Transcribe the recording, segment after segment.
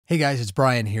Hey guys, it's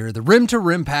Brian here. The Rim to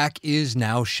Rim pack is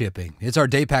now shipping. It's our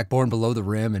day pack born below the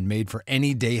rim and made for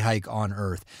any day hike on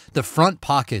Earth. The front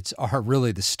pockets are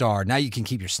really the star. Now you can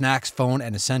keep your snacks, phone,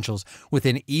 and essentials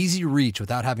within easy reach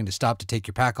without having to stop to take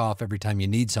your pack off every time you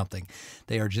need something.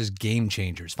 They are just game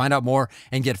changers. Find out more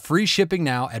and get free shipping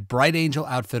now at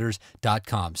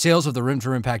brightangeloutfitters.com. Sales of the Rim to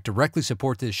Rim pack directly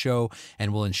support this show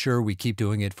and will ensure we keep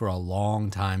doing it for a long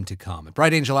time to come. At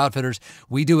Bright Angel Outfitters,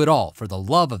 we do it all for the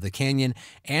love of the canyon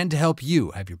and to help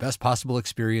you have your best possible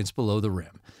experience below the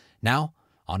rim. Now,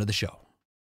 on to the show.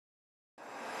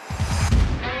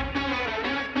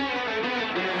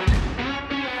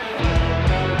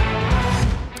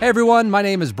 Hey everyone, my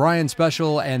name is Brian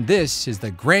Special, and this is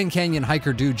the Grand Canyon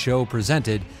Hiker Dude Show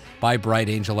presented by Bright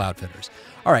Angel Outfitters.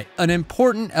 All right, an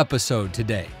important episode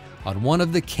today on one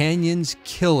of the canyon's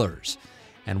killers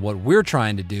and what we're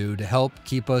trying to do to help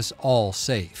keep us all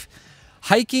safe.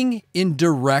 Hiking in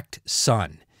direct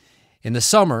sun. In the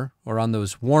summer, or on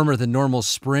those warmer than normal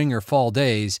spring or fall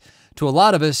days, to a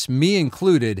lot of us, me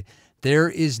included, there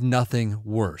is nothing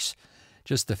worse.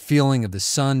 Just the feeling of the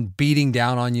sun beating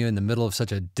down on you in the middle of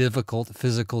such a difficult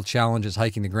physical challenge as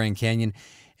hiking the Grand Canyon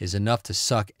is enough to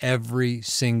suck every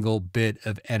single bit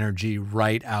of energy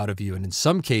right out of you. And in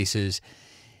some cases,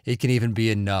 it can even be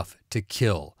enough to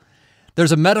kill.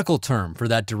 There's a medical term for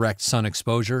that direct sun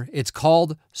exposure. It's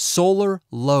called solar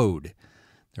load.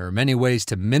 There are many ways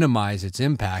to minimize its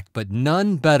impact, but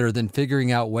none better than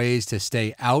figuring out ways to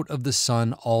stay out of the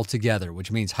sun altogether,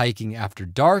 which means hiking after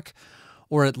dark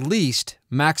or at least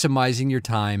maximizing your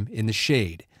time in the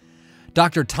shade.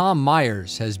 Dr. Tom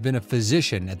Myers has been a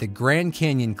physician at the Grand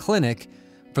Canyon Clinic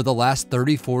for the last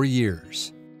 34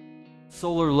 years.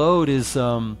 Solar load is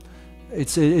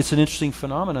it's an interesting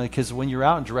phenomenon because when you're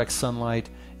out in direct sunlight,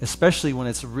 especially when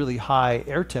it's a really high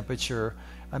air temperature,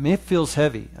 I mean, it feels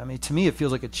heavy. I mean, to me, it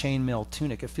feels like a chainmail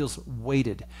tunic. It feels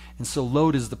weighted. And so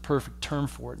load is the perfect term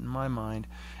for it in my mind.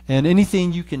 And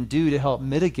anything you can do to help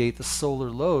mitigate the solar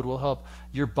load will help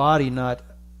your body not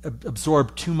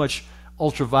absorb too much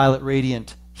ultraviolet radiation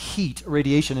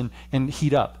and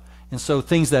heat up. And so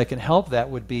things that can help that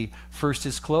would be, first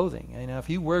is clothing. You know, if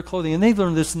you wear clothing, and they've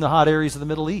learned this in the hot areas of the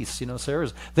Middle East, you know,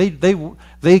 Sarah's,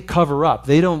 they cover up.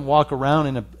 They don't walk around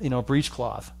in a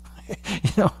breechcloth.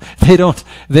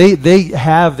 They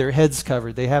have their heads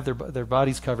covered, they have their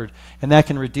bodies covered, and that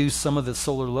can reduce some of the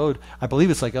solar load. I believe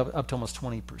it's like up to almost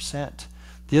 20%.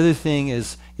 The other thing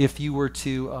is, if you were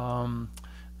to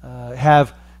to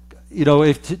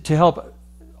help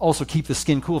also keep the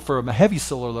skin cool for a heavy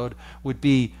solar load, would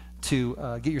be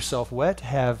to get yourself wet,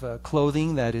 have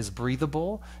clothing that is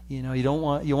breathable. You know, you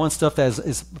want stuff that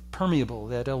is permeable,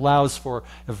 that allows for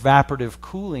evaporative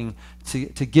cooling to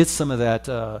get some of that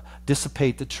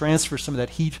to transfer some of that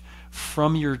heat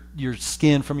from your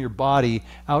skin, from your body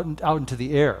out into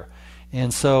the air.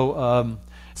 And so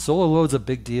solar load's a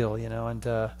big deal, you know,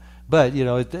 and but you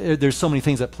know, there's so many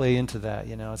things that play into that.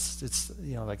 You know, it's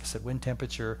you know, like I said, wind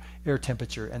temperature, air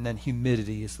temperature, and then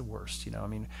humidity is the worst. You know, I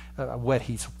mean, a wet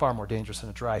heat's far more dangerous than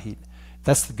a dry heat.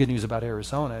 That's the good news about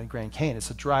Arizona and Grand Canyon.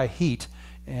 It's a dry heat,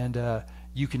 and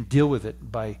you can deal with it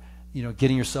by, you know,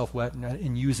 getting yourself wet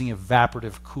and using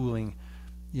evaporative cooling,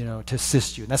 you know, to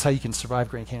assist you. And that's how you can survive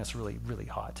Grand Canyon. It's really, really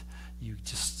hot. You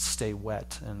just stay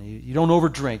wet, and you don't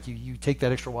overdrink. You take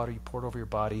that extra water, you pour it over your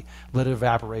body, let it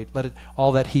evaporate,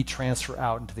 all that heat transfer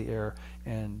out into the air,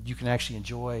 and you can actually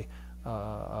enjoy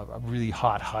a really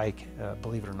hot hike,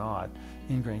 believe it or not,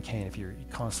 in Grand Canyon if you're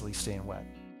constantly staying wet.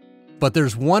 But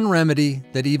there's one remedy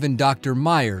that even Dr.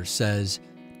 Myers says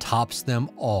tops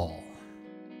them all.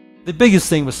 The biggest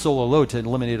thing with solar load to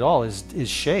eliminate it all is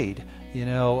shade. You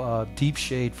know, deep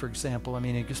shade, for example. I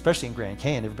mean, especially in Grand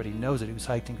Canyon, everybody knows it. Who's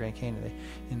hiked in Grand Canyon,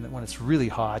 when it's really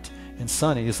hot and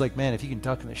sunny, it's like, man, if you can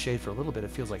duck in the shade for a little bit,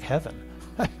 it feels like heaven.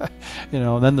 You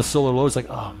know, and then the solar load is like,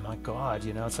 oh my God,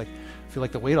 you know, it's like, I feel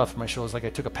like the weight off of my shoulders, like I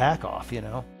took a pack off, you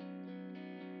know.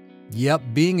 Yep,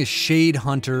 being a shade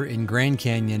hunter in Grand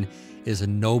Canyon is a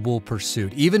noble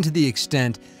pursuit, even to the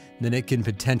extent that it can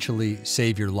potentially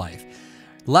save your life.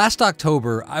 Last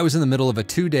October, I was in the middle of a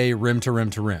 2-day rim to rim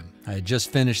to rim. I had just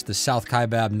finished the South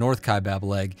Kaibab, North Kaibab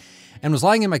leg and was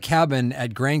lying in my cabin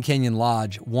at Grand Canyon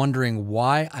Lodge wondering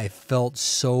why I felt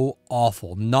so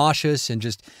awful, nauseous, and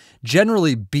just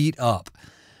generally beat up.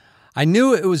 I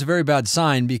knew it was a very bad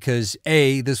sign because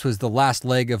A, this was the last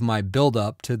leg of my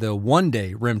build-up to the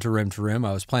 1-day rim to rim to rim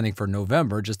I was planning for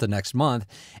November, just the next month,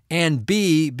 and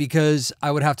B, because I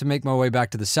would have to make my way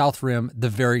back to the South Rim the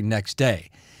very next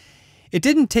day. It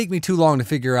didn't take me too long to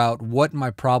figure out what my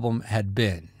problem had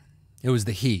been. It was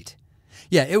the heat.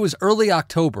 Yeah, it was early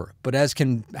October, but as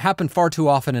can happen far too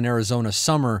often in Arizona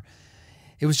summer,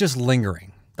 It was just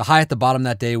lingering. The high at the bottom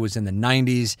that day was in the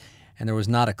 90s, and there was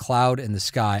not a cloud in the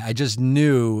sky. I just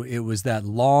knew it was that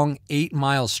long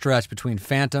 8-mile stretch between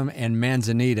Phantom and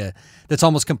Manzanita that's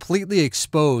almost completely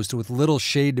exposed with little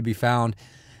shade to be found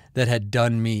that had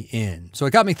done me in. So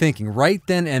it got me thinking right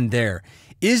then and there,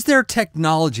 is there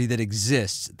technology that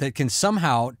exists that can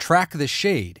somehow track the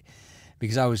shade?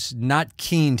 Because I was not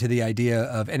keen to the idea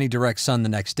of any direct sun the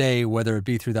next day, whether it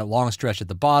be through that long stretch at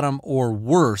the bottom or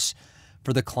worse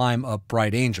for the climb up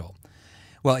Bright Angel.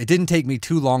 Well, it didn't take me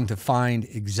too long to find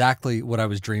exactly what I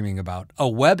was dreaming about, a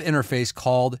web interface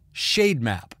called Shade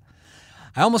Map.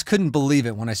 I almost couldn't believe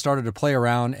it when I started to play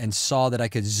around and saw that I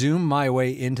could zoom my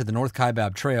way into the North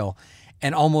Kaibab Trail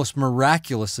and almost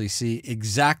miraculously see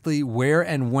exactly where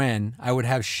and when I would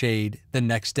have shade the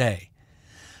next day.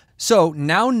 So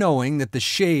now knowing that the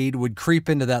shade would creep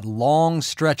into that long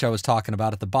stretch I was talking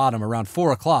about at the bottom around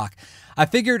 4 o'clock, I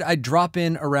figured I'd drop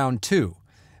in around 2.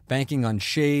 Banking on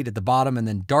shade at the bottom and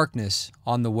then darkness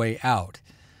on the way out.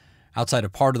 Outside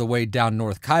of part of the way down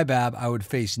North Kaibab, I would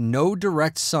face no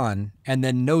direct sun and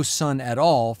then no sun at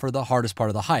all for the hardest part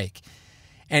of the hike.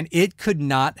 And it could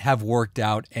not have worked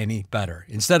out any better.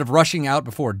 Instead of rushing out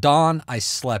before dawn, I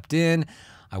slept in.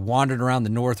 I wandered around the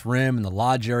North Rim and the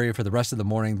lodge area for the rest of the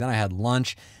morning. Then I had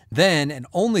lunch. Then and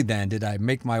only then did I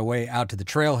make my way out to the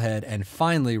trailhead. And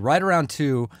finally, right around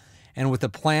 2, and with a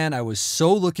plan I was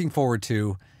so looking forward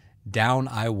to, down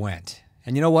I went.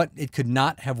 And you know what? It could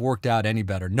not have worked out any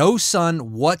better. No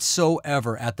sun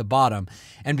whatsoever at the bottom.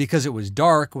 And because it was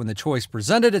dark when the choice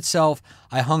presented itself,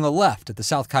 I hung a left at the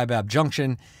South Kaibab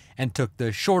Junction and took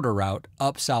the shorter route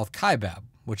up South Kaibab,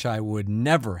 which I would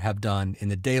never have done in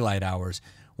the daylight hours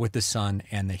with the sun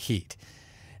and the heat.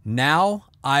 Now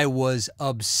I was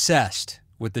obsessed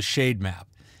with the shade map.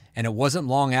 And it wasn't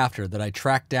long after that I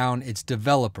tracked down its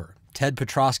developer, Ted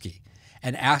Piotrowski,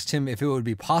 and asked him if it would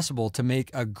be possible to make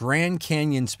a Grand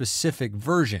Canyon-specific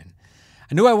version.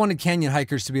 I knew I wanted canyon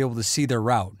hikers to be able to see their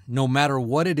route, no matter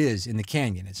what it is in the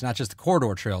canyon. It's not just the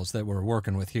corridor trails that we're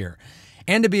working with here.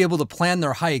 And to be able to plan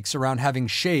their hikes around having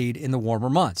shade in the warmer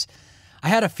months. I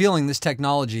had a feeling this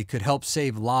technology could help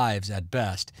save lives at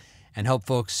best, and help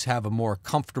folks have a more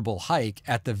comfortable hike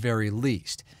at the very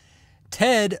least.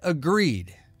 Ted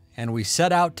agreed, and we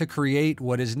set out to create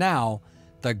what is now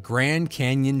the Grand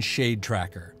Canyon Shade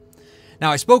Tracker. Now,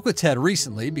 I spoke with Ted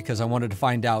recently because I wanted to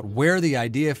find out where the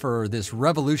idea for this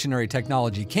revolutionary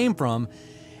technology came from,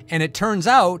 and it turns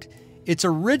out its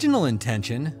original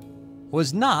intention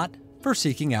was not for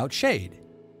seeking out shade.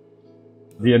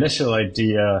 The initial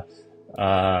idea,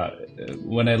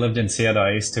 when I lived in Seattle,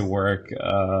 I used to work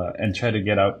and try to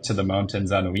get out to the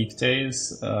mountains on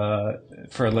weekdays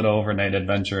for a little overnight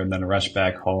adventure and then rush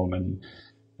back home and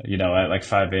at like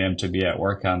 5 a.m. to be at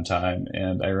work on time.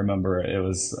 And I remember it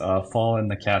was fall in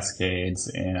the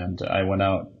Cascades, and I went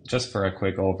out just for a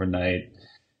quick overnight,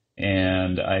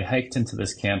 and I hiked into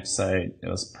this campsite. It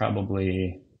was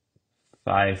probably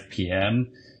 5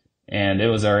 p.m. and it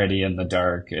was already in the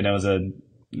dark, and it was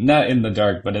not in the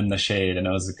dark, but in the shade. And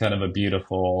it was kind of a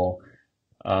beautiful,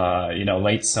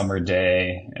 late summer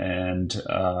day. And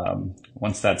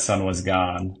once that sun was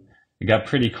gone, it got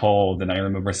pretty cold, and I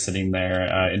remember sitting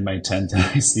there in my tent in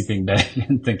my sleeping bag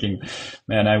and thinking,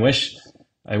 man, I wish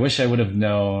I would have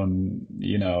known,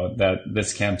 that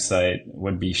this campsite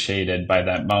would be shaded by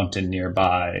that mountain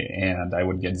nearby, and I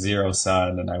would get zero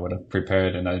sun, and I would have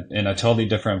prepared in a totally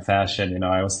different fashion.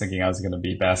 I was thinking I was going to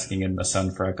be basking in the sun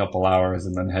for a couple hours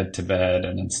and then head to bed,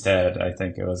 and instead, I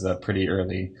think it was a pretty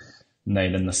early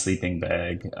night in the sleeping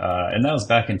bag, and that was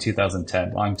back in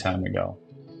 2010, long time ago.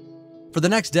 For the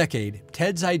next decade,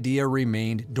 Ted's idea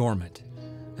remained dormant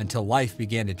until life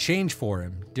began to change for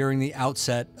him during the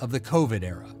outset of the COVID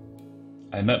era.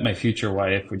 I met my future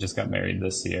wife. We just got married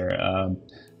this year,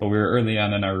 but we were early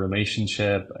on in our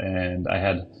relationship, and I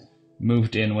had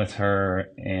moved in with her,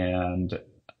 and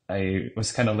I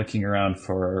was kind of looking around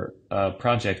for a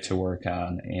project to work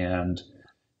on. And,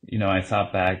 I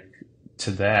thought back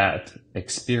to that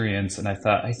experience, and I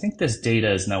thought, I think this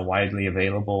data is now widely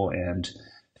available and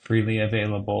freely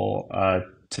available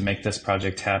to make this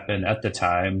project happen. At the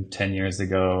time, 10 years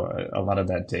ago, a lot of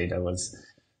that data was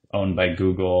owned by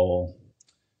Google,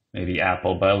 maybe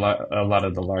Apple, but a lot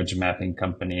of the large mapping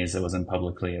companies, it wasn't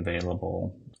publicly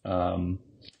available. And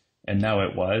now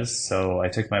it was. So I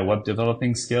took my web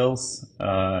developing skills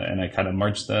and I kind of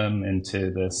merged them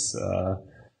into this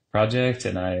project.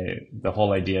 And the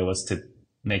whole idea was to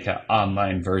make an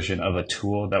online version of a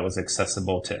tool that was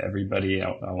accessible to everybody.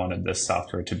 I wanted this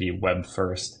software to be web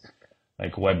first,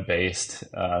 like web based,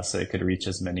 so it could reach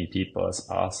as many people as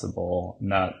possible,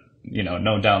 not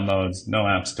no downloads, no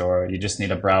app store. You just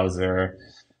need a browser,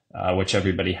 which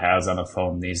everybody has on a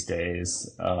phone these days.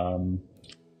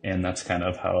 And that's kind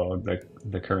of how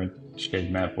the current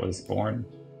shade map was born.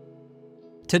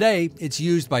 Today, it's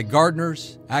used by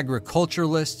gardeners,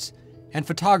 agriculturalists, and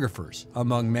photographers,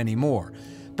 among many more.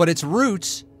 But its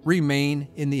roots remain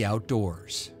in the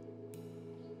outdoors.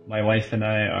 My wife and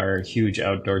I are huge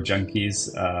outdoor junkies.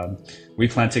 We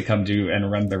plan to come do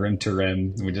and run the rim to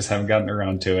rim. We just haven't gotten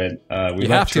around to it. We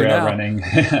love trail running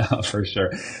for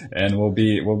sure, and we'll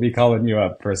be calling you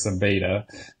up for some beta.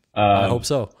 I hope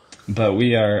so. But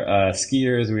we are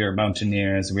skiers, we are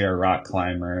mountaineers, we are rock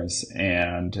climbers,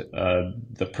 and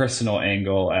the personal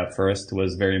angle at first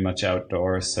was very much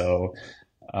outdoor. So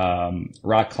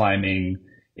rock climbing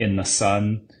in the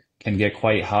sun can get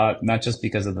quite hot, not just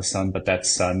because of the sun, but that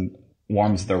sun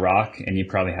warms the rock, and you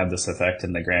probably have this effect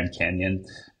in the Grand Canyon.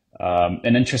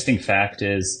 An interesting fact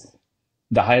is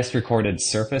the highest recorded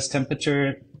surface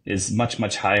temperature is much,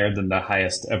 much higher than the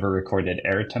highest ever recorded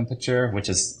air temperature, which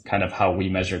is kind of how we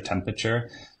measure temperature.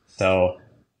 So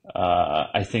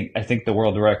I think the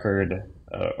world record,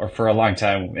 or for a long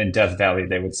time in Death Valley,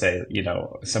 they would say,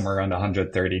 somewhere around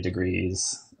 130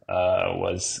 degrees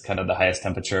was kind of the highest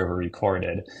temperature ever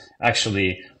recorded.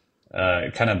 Actually,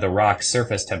 kind of the rock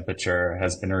surface temperature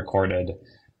has been recorded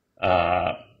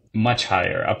much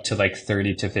higher, up to like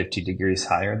 30 to 50 degrees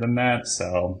higher than that.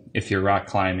 So if you're rock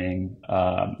climbing,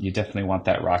 you definitely want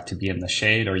that rock to be in the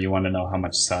shade, or you want to know how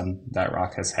much sun that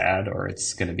rock has had, or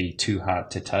it's going to be too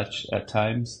hot to touch at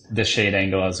times. The shade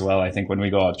angle as well. I think when we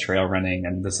go out trail running,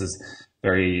 and this is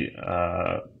very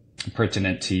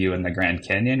pertinent to you in the Grand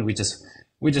Canyon, we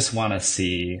just want to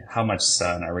see how much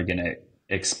sun are we going to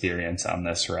experience on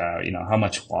this route, how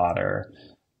much water,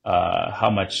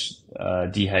 how much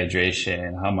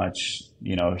dehydration, how much,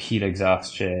 heat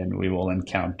exhaustion we will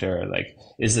encounter. Like,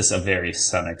 is this a very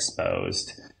sun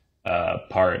exposed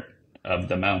part of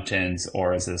the mountains,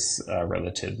 or is this a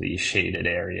relatively shaded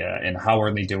area? And how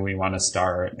early do we want to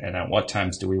start? And at what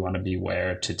times do we want to be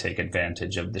where to take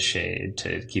advantage of the shade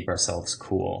to keep ourselves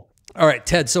cool? All right,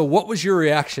 Ted, so what was your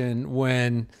reaction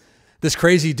when this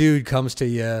crazy dude comes to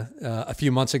you a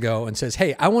few months ago and says,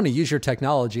 hey, I want to use your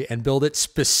technology and build it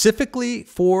specifically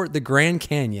for the Grand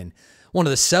Canyon, one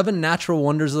of the 7 natural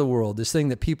wonders of the world, this thing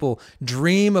that people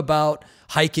dream about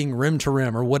hiking rim to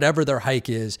rim or whatever their hike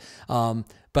is.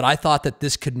 But I thought that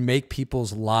this could make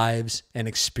people's lives and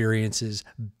experiences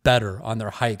better on their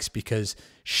hikes because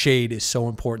shade is so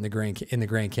important in the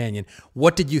Grand Canyon.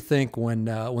 What did you think when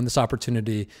this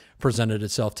opportunity presented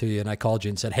itself to you and I called you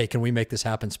and said, hey, can we make this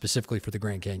happen specifically for the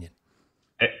Grand Canyon?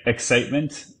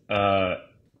 Excitement. I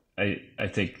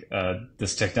think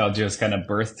this technology was kind of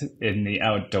birthed in the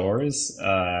outdoors,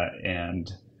 and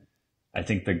I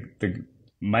think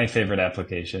my favorite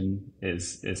application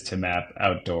is to map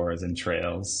outdoors and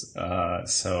trails.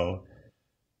 So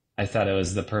I thought it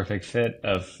was the perfect fit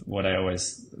of what I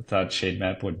always thought Shade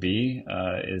Map would be,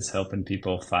 is helping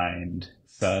people find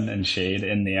sun and shade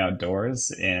in the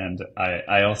outdoors. And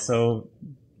I also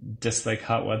dislike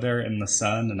hot weather in the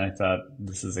sun, and I thought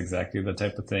this is exactly the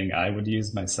type of thing I would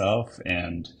use myself.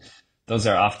 And those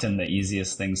are often the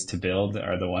easiest things to build,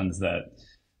 are the ones that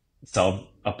solve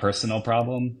a personal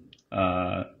problem.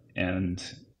 And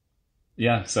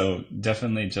yeah, so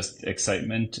definitely just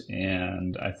excitement.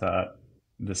 And I thought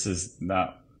this is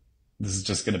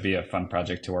just going to be a fun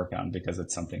project to work on, because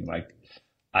it's something like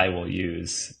I will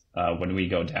use when we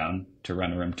go down to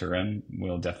run rim to rim.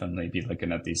 We'll definitely be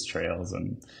looking at these trails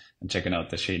and checking out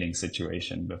the shading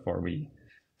situation before we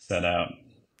set out.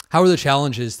 How were the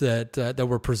challenges that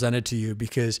were presented to you?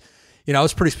 Because I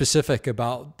was pretty specific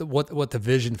about what the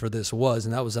vision for this was,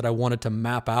 and that was that I wanted to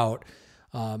map out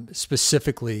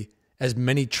specifically as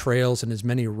many trails and as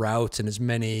many routes and as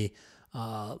many,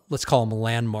 let's call them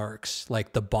landmarks,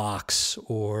 like the Box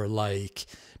or like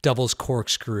Devil's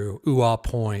Corkscrew, Uau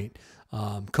Point,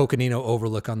 Coconino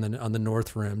Overlook on the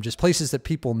North Rim, just places that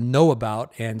people know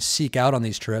about and seek out on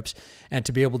these trips, and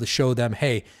to be able to show them,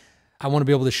 hey, I want to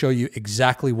be able to show you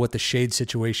exactly what the shade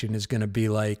situation is going to be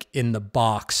like in the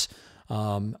Box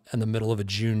in the middle of a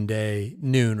June day,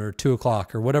 noon or 2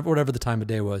 o'clock or whatever the time of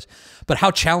day was. But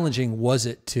how challenging was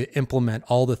it to implement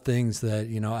all the things that,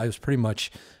 I was pretty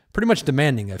much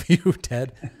demanding of you,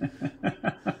 Ted?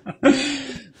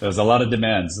 There was a lot of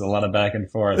demands, a lot of back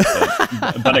and forth,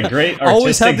 but a great artistic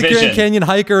Always have the vision. Grand Canyon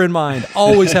hiker in mind.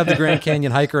 Always have the Grand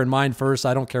Canyon hiker in mind first.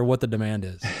 I don't care what the demand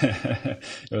is.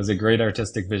 It was a great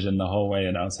artistic vision the whole way,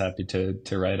 and I was happy to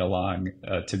ride along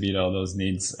to meet all those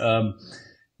needs.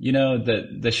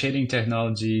 The shading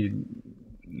technology,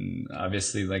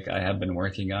 obviously, like I have been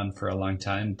working on for a long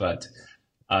time, but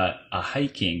a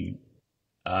hiking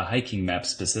map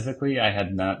specifically I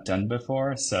had not done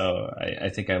before. So I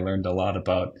think I learned a lot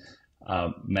about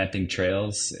mapping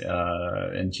trails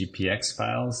and GPX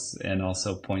files and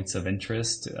also points of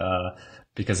interest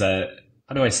because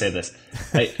how do I say this?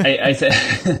 I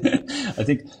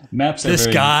think maps are this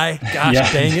very, guy, gosh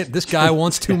yeah. dang it, this guy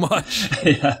wants too much.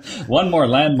 Yeah, one more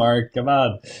landmark, come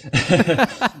on.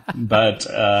 But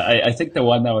I think the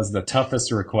one that was the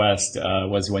toughest request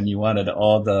was when you wanted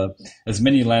as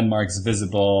many landmarks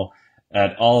visible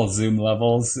at all zoom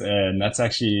levels, and that's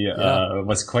actually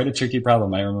was quite a tricky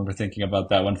problem. I remember thinking about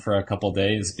that one for a couple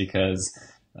days because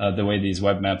the way these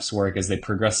web maps work is they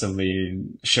progressively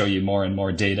show you more and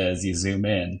more data as you zoom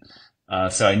in.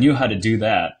 So I knew how to do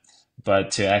that,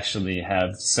 but to actually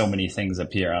have so many things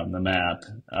appear on the map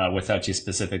without you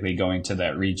specifically going to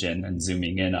that region and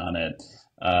zooming in on it,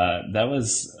 that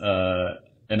was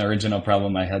an original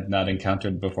problem I had not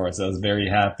encountered before. So I was very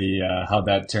happy how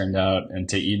that turned out, and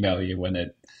to email you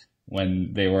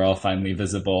when they were all finally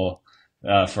visible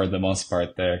for the most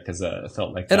part there, because it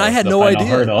felt like and I had no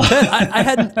idea.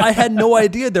 I had no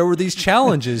idea there were these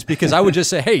challenges, because I would just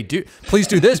say, "Hey, please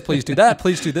do this, please do that,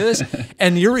 please do this,"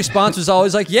 and your response was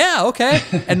always like, "Yeah, okay."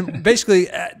 And basically,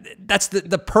 that's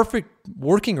the perfect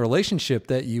working relationship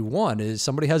that you want, is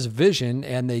somebody has a vision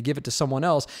and they give it to someone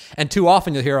else. And too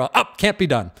often you'll hear, "Oh, can't be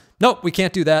done. Nope, we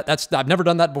can't do that. I've never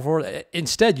done that before."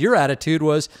 Instead, your attitude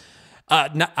was,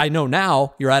 I know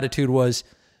now, your attitude was,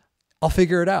 "I'll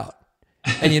figure it out."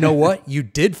 And you know what? You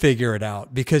did figure it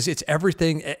out, because it's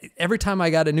everything. Every time I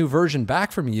got a new version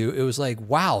back from you, it was like,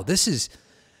 wow, this is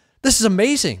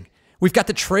amazing. We've got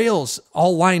the trails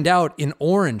all lined out in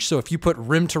orange. So if you put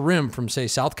rim to rim from, say,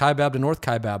 South Kaibab to North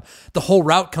Kaibab, the whole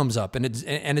route comes up and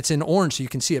it's in orange, so you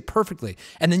can see it perfectly.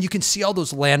 And then you can see all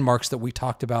those landmarks that we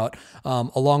talked about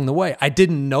along the way. I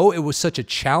didn't know it was such a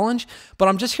challenge, but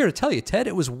I'm just here to tell you, Ted,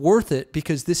 it was worth it,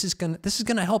 because this is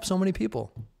gonna help so many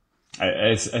people.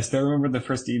 I still remember the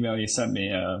first email you sent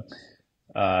me.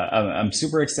 I'm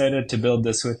super excited to build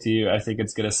this with you. I think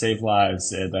it's going to save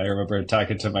lives. And I remember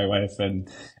talking to my wife and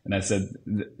I said,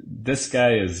 this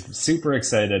guy is super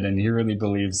excited and he really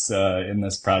believes in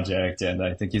this project. And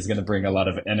I think he's going to bring a lot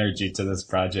of energy to this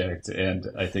project. And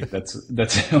I think that's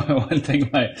one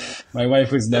thing my wife,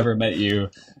 who's never met you,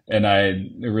 and I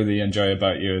really enjoy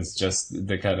about you, is just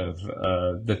the kind of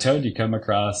the tone you come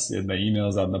across in the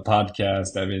emails, on the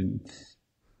podcast. I mean,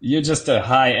 you're just a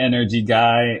high energy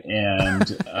guy. And,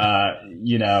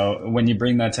 when you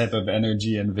bring that type of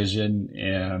energy and vision,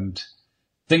 and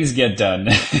things get done.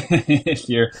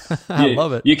 I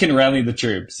love it. You can rally the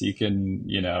troops. You can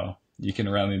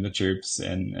rally the troops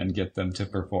and get them to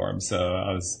perform. So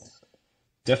I was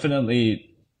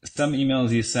definitely, some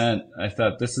emails you sent, I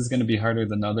thought this is going to be harder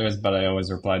than others, but I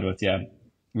always replied with, yeah,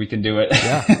 we can do it.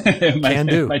 Yeah,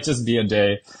 It might just be a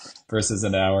day versus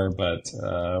an hour, but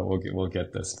we'll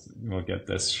get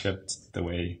this shipped the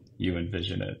way you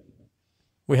envision it.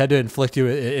 We had to infect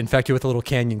you with a little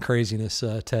canyon craziness,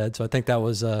 Ted. So I think that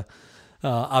was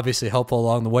obviously helpful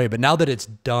along the way. But now that it's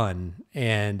done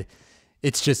and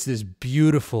it's just this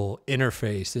beautiful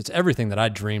interface, it's everything that I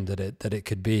dreamed that it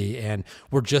could be. And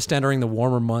we're just entering the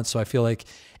warmer months, so I feel like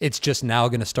it's just now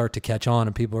going to start to catch on,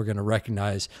 and people are going to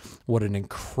recognize what an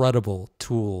incredible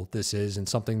tool this is, and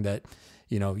something that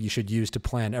you should use to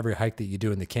plan every hike that you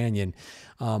do in the canyon.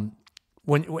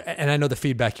 And I know the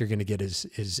feedback you're going to get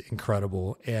is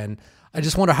incredible. And I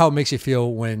just wonder how it makes you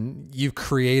feel when you've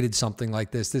created something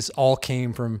like this. This all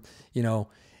came from,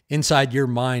 inside your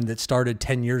mind, that started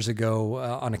 10 years ago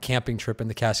on a camping trip in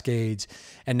the Cascades.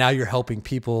 And now you're helping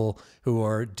people who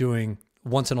are doing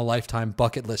once in a lifetime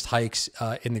bucket list hikes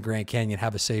in the Grand Canyon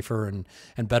have a safer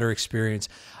and better experience.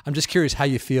 I'm just curious how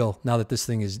you feel now that this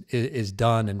thing is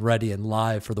done and ready and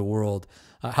live for the world.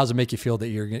 How does it make you feel that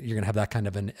you're going to have that kind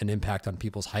of an impact on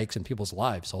people's hikes and people's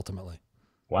lives ultimately?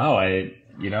 Wow. I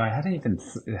hadn't even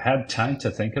had time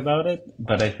to think about it,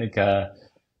 but I think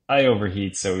I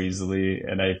overheat so easily.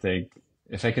 And I think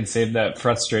if I can save that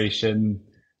frustration,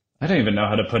 I don't even know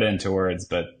how to put it into words,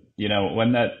 but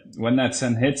when that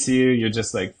sun hits you, you're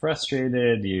just like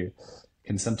frustrated. You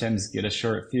can sometimes get a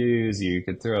short fuse. You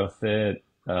could throw a fit,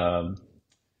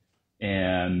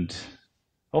 and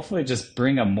hopefully just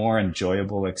bring a more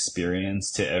enjoyable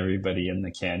experience to everybody in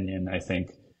the canyon. I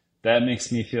think that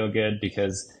makes me feel good,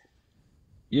 because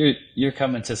you're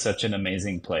coming to such an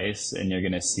amazing place and you're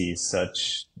going to see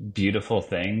such beautiful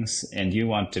things, and you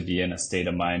want to be in a state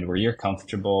of mind where you're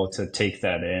comfortable to take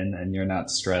that in, and you're not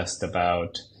stressed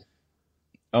about,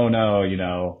 oh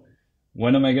no,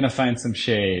 when am I going to find some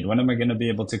shade? When am I going to be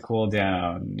able to cool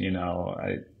down?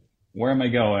 where am I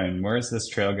going? Where is this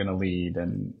trail going to lead?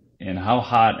 And how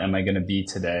hot am I going to be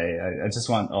today? I just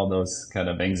want all those kind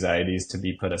of anxieties to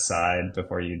be put aside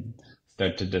before you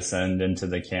start to descend into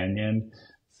the canyon.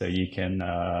 So you can,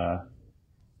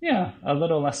 a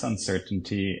little less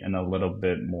uncertainty and a little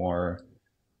bit more,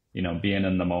 being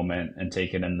in the moment and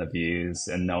taking in the views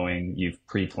and knowing you've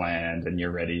pre-planned and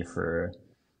you're ready for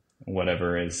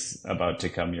whatever is about to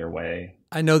come your way.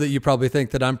 I know that you probably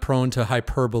think that I'm prone to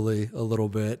hyperbole a little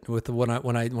bit with when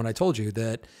I told you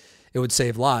that it would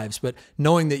save lives, but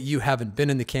knowing that you haven't been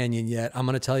in the canyon yet, I'm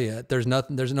going to tell you there's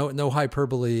no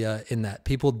hyperbole in that.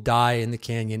 People die in the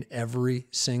canyon every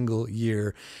single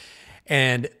year,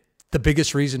 and the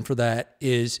biggest reason for that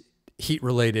is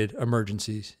heat-related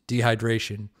emergencies,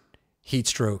 dehydration, heat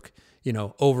stroke,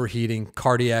 overheating,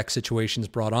 cardiac situations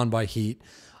brought on by heat,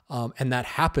 and that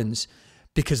happens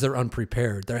because they're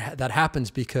unprepared. That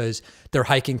happens because they're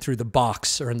hiking through the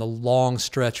box or in the long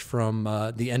stretch from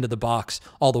the end of the box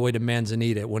all the way to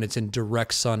Manzanita when it's in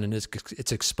direct sun and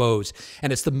it's exposed.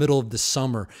 And it's the middle of the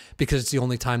summer because it's the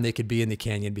only time they could be in the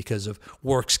canyon because of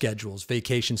work schedules,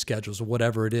 vacation schedules, or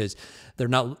whatever it is. They're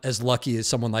not as lucky as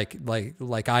someone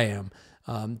like I am.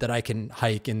 That I can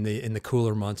hike in the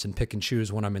cooler months and pick and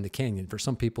choose when I'm in the canyon. For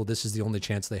some people, this is the only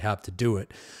chance they have to do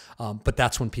it. But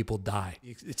that's when people die.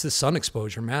 It's the sun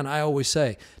exposure, man. I always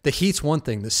say the heat's one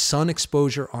thing. The sun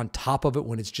exposure on top of it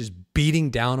when it's just beating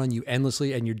down on you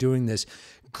endlessly and you're doing this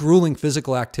grueling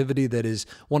physical activity that is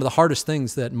one of the hardest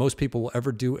things that most people will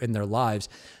ever do in their lives.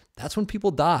 That's when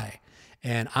people die.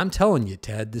 And I'm telling you,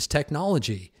 Ted, this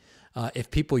technology,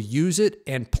 if people use it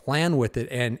and plan with it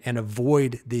and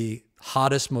avoid the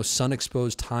hottest, most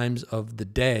sun-exposed times of the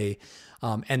day,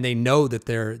 and they know that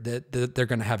they're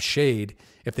going to have shade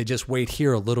if they just wait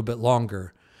here a little bit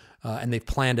longer, and they've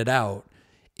planned it out,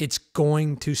 it's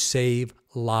going to save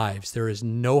lives. There is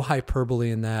no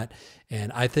hyperbole in that,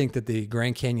 and I think that the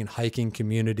Grand Canyon hiking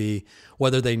community,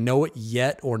 whether they know it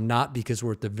yet or not, because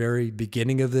we're at the very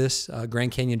beginning of this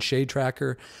Grand Canyon Shade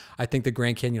Tracker, I think the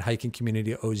Grand Canyon hiking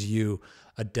community owes you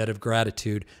a debt of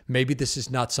gratitude. Maybe this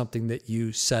is not something that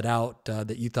you set out,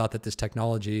 that you thought that this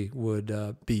technology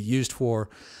would be used for,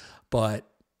 but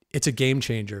it's a game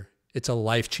changer. It's a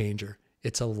life changer.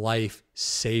 It's a life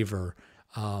saver.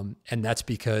 And that's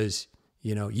because,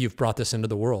 you've brought this into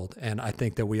the world. And I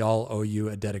think that we all owe you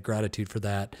a debt of gratitude for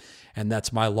that. And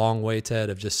that's my long way, Ted,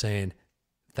 of just saying,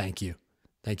 thank you.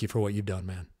 Thank you for what you've done,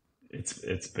 man.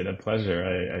 It's been a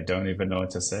pleasure. I don't even know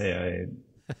what to say.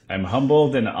 I'm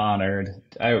humbled and honored.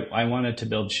 I wanted to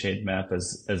build Shade Map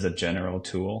as a general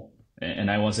tool,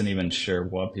 and I wasn't even sure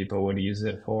what people would use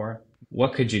it for.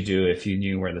 What could you do if you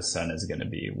knew where the sun is going to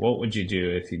be? What would you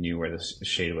do if you knew where the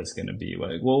shade was going to be?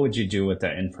 What would you do with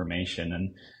that information?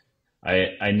 And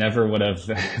I never would have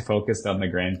focused on the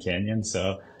Grand Canyon.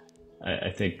 So I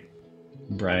think,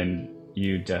 Brian,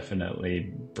 you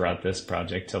definitely brought this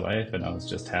project to life, and I was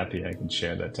just happy I could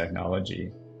share that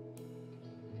technology.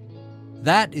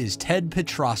 That is Ted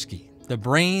Piotrowski, the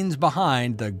brains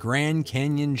behind the Grand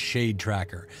Canyon Shade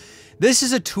Tracker. This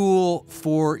is a tool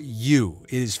for you.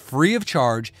 It is free of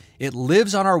charge. It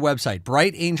lives on our website,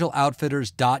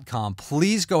 brightangeloutfitters.com.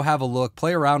 Please go have a look,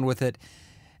 play around with it,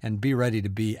 and be ready to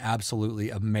be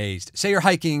absolutely amazed. Say you're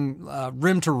hiking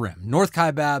rim to rim, North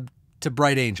Kaibab to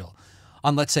Bright Angel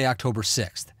on, let's say, October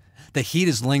 6th. The heat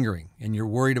is lingering, and you're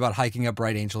worried about hiking up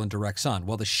Bright Angel in direct sun.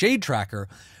 Well, the Shade Tracker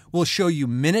will show you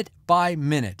minute by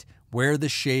minute where the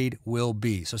shade will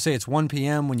be. So say it's 1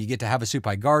 p.m. when you get to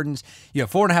Havasupai Gardens. You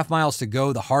have 4.5 miles to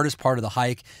go, the hardest part of the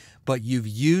hike, but you've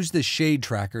used the Shade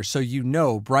Tracker so you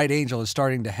know Bright Angel is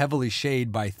starting to heavily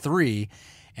shade by 3,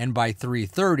 and by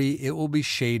 3:30, it will be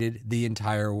shaded the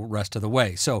entire rest of the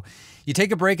way. So you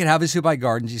take a break at Havasupai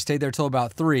Gardens, you stay there till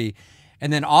about 3,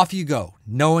 and then off you go,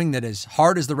 knowing that as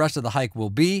hard as the rest of the hike will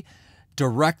be,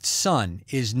 direct sun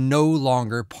is no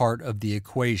longer part of the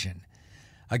equation.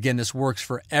 Again, this works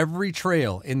for every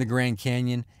trail in the Grand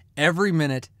Canyon, every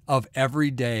minute of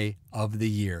every day of the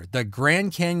year. The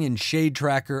Grand Canyon Shade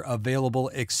Tracker, available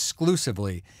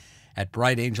exclusively at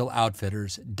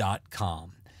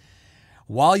brightangeloutfitters.com.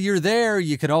 While you're there,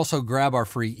 you can also grab our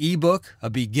free ebook, A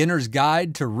Beginner's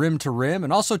Guide to Rim,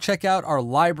 and also check out our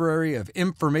library of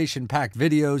information-packed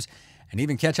videos and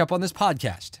even catch up on this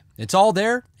podcast. It's all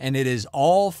there, and it is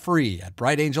all free at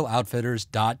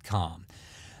brightangeloutfitters.com.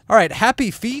 All right,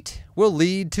 happy feet will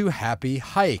lead to happy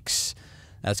hikes.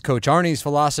 That's Coach Arnie's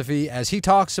philosophy as he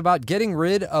talks about getting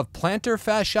rid of plantar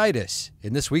fasciitis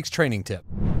in this week's training tip.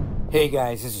 Hey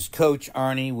guys, this is Coach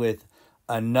Arnie with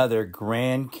another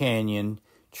Grand Canyon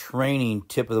training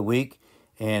tip of the week.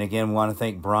 And again, want to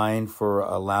thank Brian for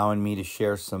allowing me to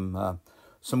share some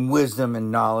some wisdom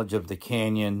and knowledge of the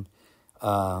canyon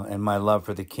and my love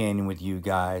for the canyon with you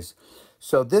guys.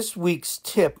 So this week's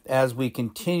tip, as we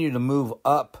continue to move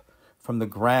up from the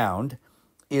ground,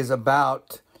 is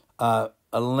about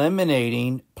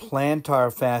eliminating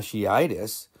plantar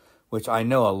fasciitis, which I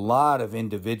know a lot of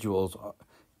individuals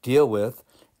deal with,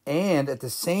 and at the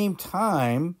same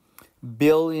time,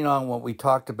 building on what we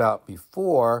talked about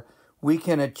before, we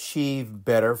can achieve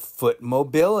better foot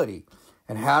mobility.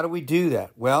 And how do we do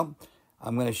that? Well,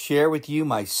 I'm going to share with you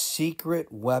my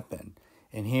secret weapon.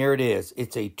 And here it is.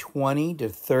 It's a 20 to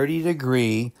 30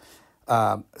 degree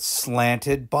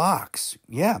slanted box.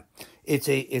 Yeah, it's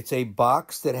a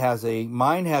box that has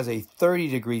mine has a 30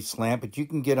 degree slant, but you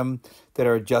can get them that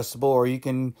are adjustable, or you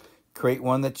can create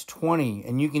one that's 20.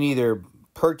 And you can either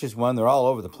purchase one, they're all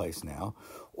over the place now,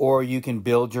 or you can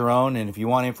build your own. And if you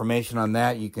want information on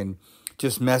that, you can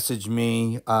just message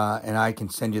me and I can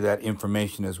send you that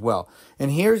information as well.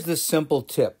 And here's the simple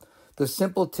tip. The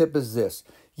simple tip is this.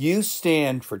 You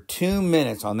stand for 2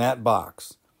 minutes on that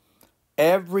box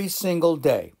every single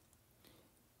day.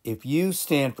 If you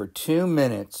stand for 2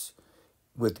 minutes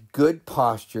with good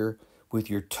posture, with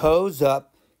your toes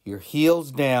up, your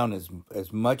heels down as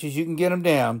much as you can get them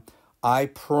down, I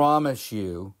promise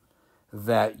you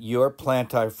that your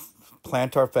plantar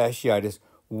fasciitis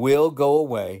will go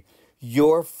away.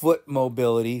 Your foot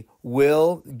mobility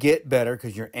will get better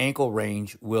because your ankle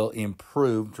range will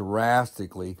improve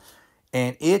drastically.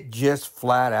 And it just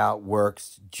flat out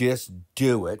works. Just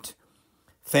do it.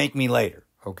 Thank me later,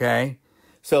 okay?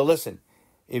 So listen,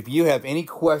 if you have any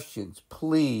questions,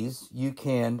 please, you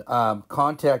can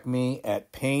contact me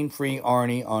at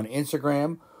PainFreeArnie on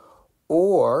Instagram,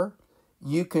 or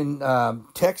you can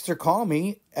text or call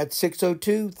me at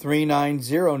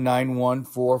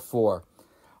 602-390-9144.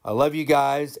 I love you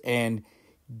guys, and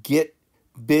get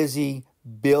busy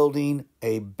building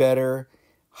a better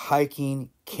hiking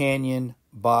canyon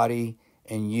body,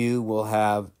 and you will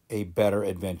have a better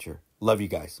adventure. Love you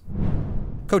guys.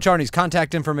 Coach Arnie's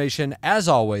contact information, as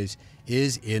always,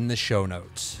 is in the show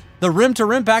notes. The Rim to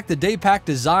Rim Pack, the day pack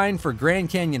designed for Grand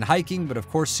Canyon hiking, but of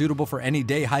course suitable for any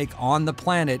day hike on the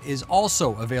planet, is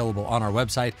also available on our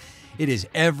website. It is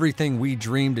everything we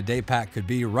dreamed a day pack could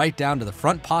be, right down to the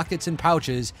front pockets and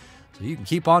pouches, so you can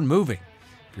keep on moving.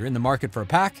 If you're in the market for a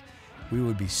pack, we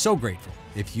would be so grateful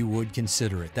if you would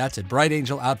consider it. That's at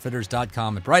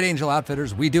brightangeloutfitters.com. At Bright Angel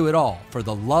Outfitters, we do it all for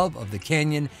the love of the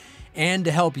canyon and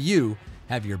to help you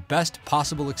have your best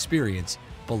possible experience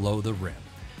below the rim.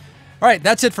 All right,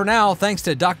 that's it for now. Thanks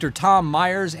to Dr. Tom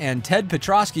Myers and Ted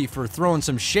Piotrowski for throwing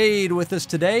some shade with us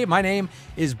today. My name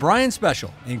is Brian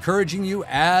Special, encouraging you,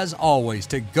 as always,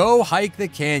 to go hike the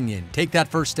canyon. Take that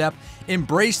first step,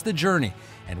 embrace the journey,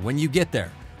 and when you get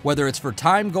there, whether it's for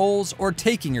time goals or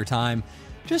taking your time,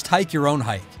 just hike your own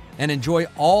hike and enjoy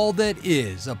all that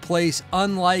is a place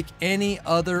unlike any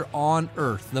other on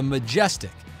earth, the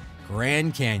majestic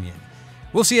Grand Canyon.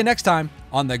 We'll see you next time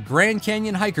on the Grand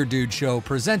Canyon Hiker Dude Show,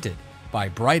 presented by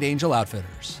Bright Angel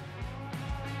Outfitters.